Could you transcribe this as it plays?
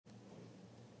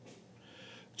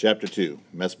Chapter 2,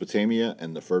 Mesopotamia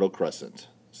and the Fertile Crescent.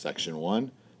 Section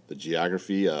 1, the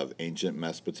geography of ancient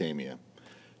Mesopotamia.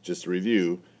 Just to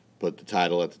review, put the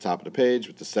title at the top of the page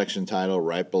with the section title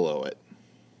right below it.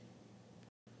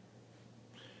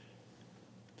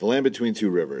 The land between two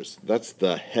rivers. That's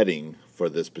the heading for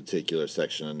this particular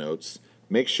section of notes.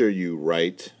 Make sure you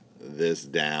write this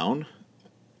down,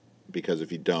 because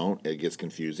if you don't, it gets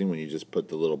confusing when you just put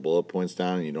the little bullet points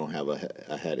down and you don't have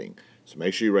a heading. So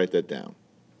make sure you write that down.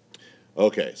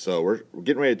 Okay, so we're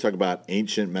getting ready to talk about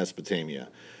ancient Mesopotamia.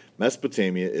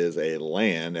 Mesopotamia is a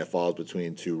land that falls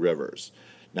between two rivers.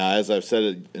 Now, as I've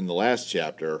said in the last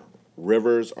chapter,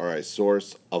 rivers are a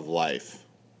source of life.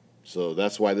 So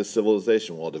that's why this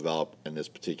civilization will develop in this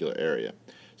particular area.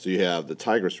 So you have the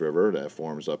Tigris River that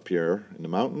forms up here in the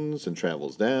mountains and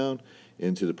travels down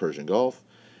into the Persian Gulf.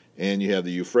 And you have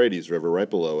the Euphrates River right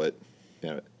below it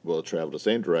that will travel the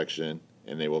same direction,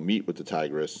 and they will meet with the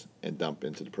Tigris and dump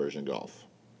into the Persian Gulf.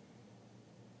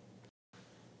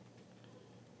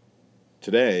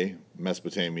 Today,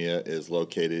 Mesopotamia is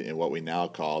located in what we now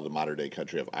call the modern-day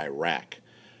country of Iraq.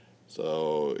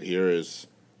 So here is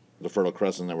the Fertile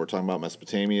Crescent that we're talking about,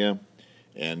 Mesopotamia,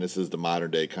 and this is the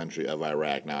modern-day country of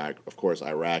Iraq. Now, of course,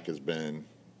 Iraq has been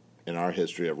in our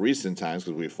history of recent times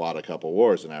because we fought a couple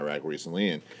wars in Iraq recently,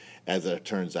 and as it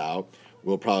turns out,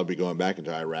 we'll probably be going back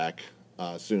into Iraq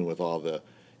soon with all the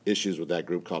issues with that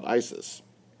group called ISIS.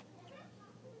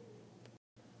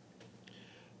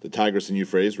 The Tigris and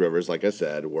Euphrates rivers, like I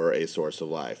said, were a source of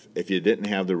life. If you didn't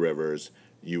have the rivers,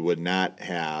 you would not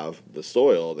have the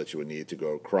soil that you would need to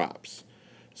grow crops.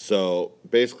 So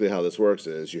basically how this works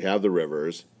is you have the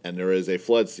rivers, and there is a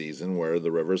flood season where the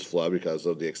rivers flood because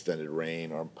of the extended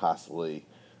rain or possibly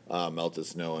melted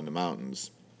snow in the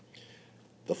mountains.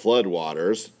 The flood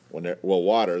waters, when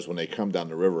they come down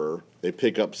the river, they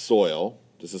pick up soil.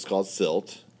 This is called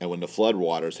silt. And when the flood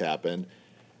waters happen,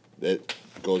 it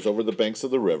goes over the banks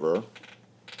of the river.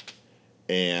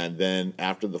 And then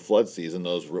after the flood season,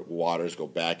 those waters go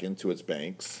back into its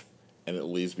banks, and it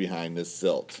leaves behind this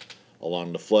silt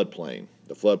along the floodplain.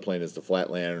 The floodplain is the flat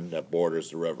land that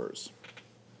borders the rivers.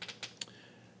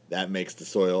 That makes the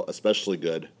soil especially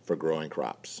good for growing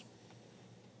crops.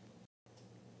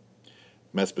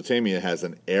 Mesopotamia has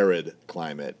an arid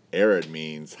climate. Arid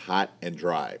means hot and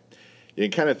dry. You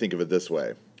can kind of think of it this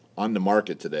way. On the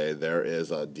market today, there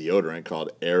is a deodorant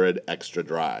called Arid Extra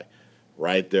Dry.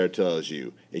 Right there tells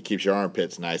you it keeps your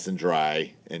armpits nice and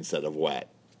dry instead of wet.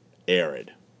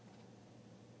 Arid.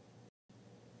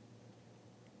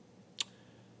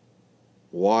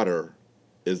 Water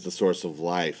is the source of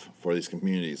life for these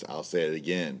communities. I'll say it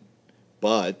again.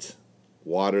 But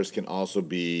waters can also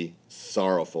be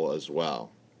sorrowful as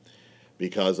well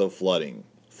because of flooding.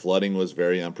 Flooding was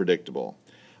very unpredictable.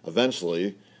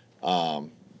 Eventually,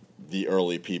 the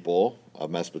early people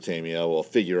of Mesopotamia will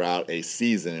figure out a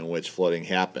season in which flooding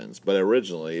happens. But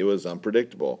originally, it was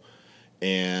unpredictable.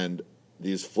 And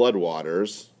these flood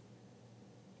waters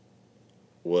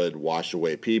would wash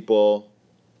away people,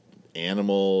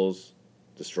 animals,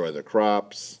 destroy their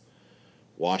crops,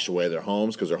 wash away their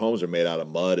homes, because their homes are made out of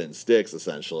mud and sticks,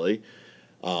 essentially,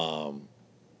 or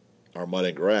mud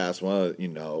and grass. Well,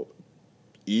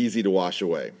 easy to wash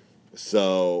away.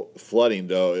 So flooding,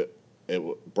 though,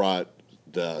 it brought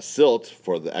the silt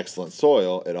for the excellent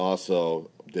soil, it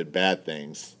also did bad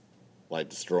things, like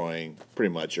destroying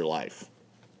pretty much your life.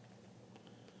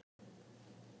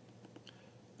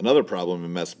 Another problem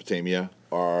in Mesopotamia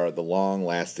are the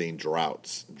long-lasting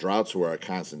droughts. Droughts were a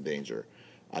constant danger.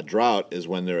 A drought is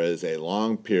when there is a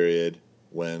long period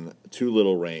when too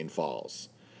little rain falls.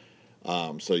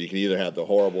 So you can either have the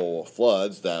horrible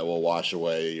floods that will wash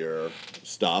away your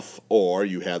stuff, or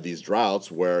you have these droughts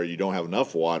where you don't have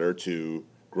enough water to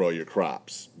grow your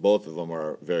crops. Both of them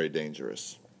are very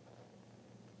dangerous.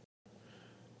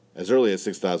 As early as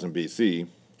 6000 BC,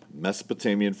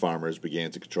 Mesopotamian farmers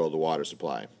began to control the water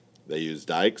supply. They used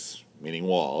dikes, meaning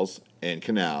walls, and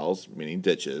canals, meaning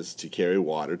ditches, to carry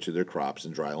water to their crops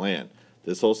in dry land.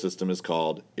 This whole system is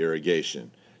called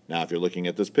irrigation. Now, if you're looking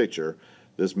at this picture,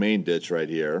 this main ditch right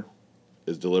here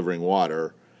is delivering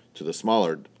water to the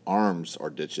smaller arms or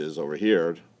ditches over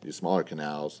here, these smaller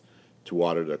canals, to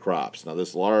water the crops. Now,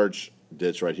 this large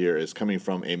ditch right here is coming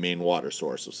from a main water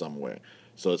source of some way.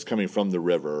 So it's coming from the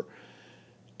river,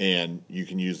 and you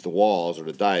can use the walls or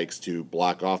the dikes to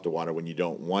block off the water when you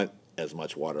don't want as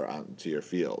much water out into your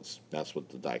fields. That's what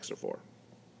the dikes are for.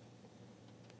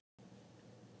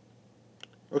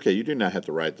 Okay, you do not have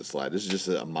to write the slide. This is just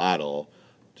a model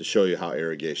to show you how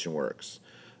irrigation works.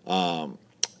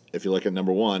 If you look at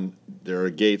number 1, there are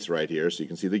gates right here, so you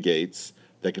can see the gates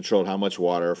that controlled how much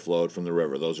water flowed from the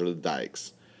river. Those are the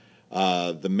dikes.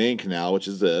 The main canal, which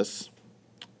is this,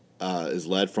 is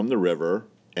led from the river,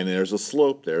 and there's a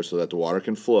slope there so that the water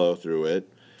can flow through it.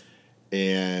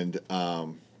 And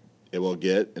it will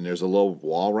get, and there's a little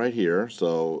wall right here.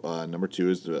 So number 2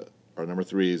 is or number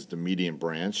 3 is the median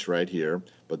branch right here.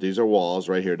 But these are walls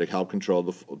right here to help control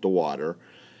the water.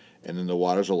 And then the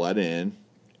waters are let in,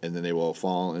 and then they will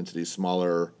fall into these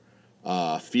smaller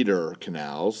feeder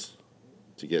canals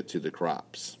to get to the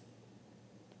crops.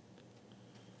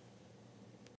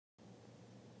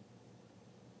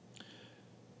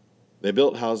 They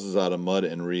built houses out of mud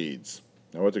and reeds.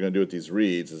 Now what they're going to do with these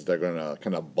reeds is they're going to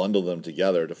kind of bundle them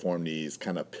together to form these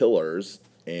kind of pillars,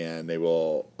 and they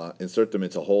will insert them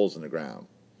into holes in the ground.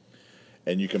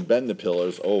 And you can bend the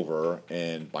pillars over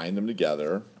and bind them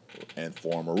together and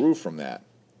form a roof from that.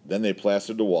 Then they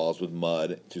plastered the walls with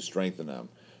mud to strengthen them.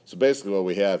 So basically what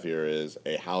we have here is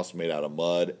a house made out of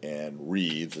mud and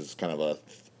reeds. It's kind of a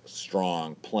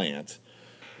strong plant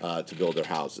to build their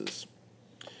houses.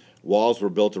 Walls were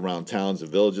built around towns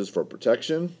and villages for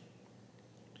protection.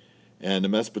 And the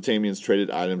Mesopotamians traded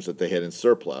items that they had in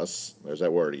surplus, there's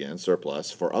that word again,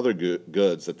 surplus, for other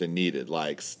goods that they needed,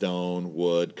 like stone,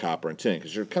 wood, copper, and tin.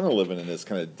 Because you're kind of living in this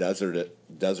kind of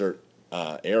desert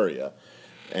area,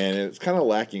 and it's kind of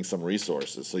lacking some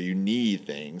resources. So you need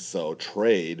things, so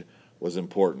trade was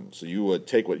important. So you would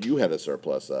take what you had a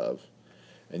surplus of,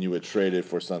 and you would trade it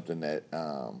for something that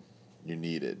you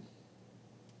needed.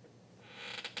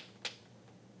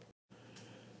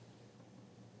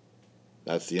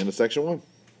 That's the end of section 1.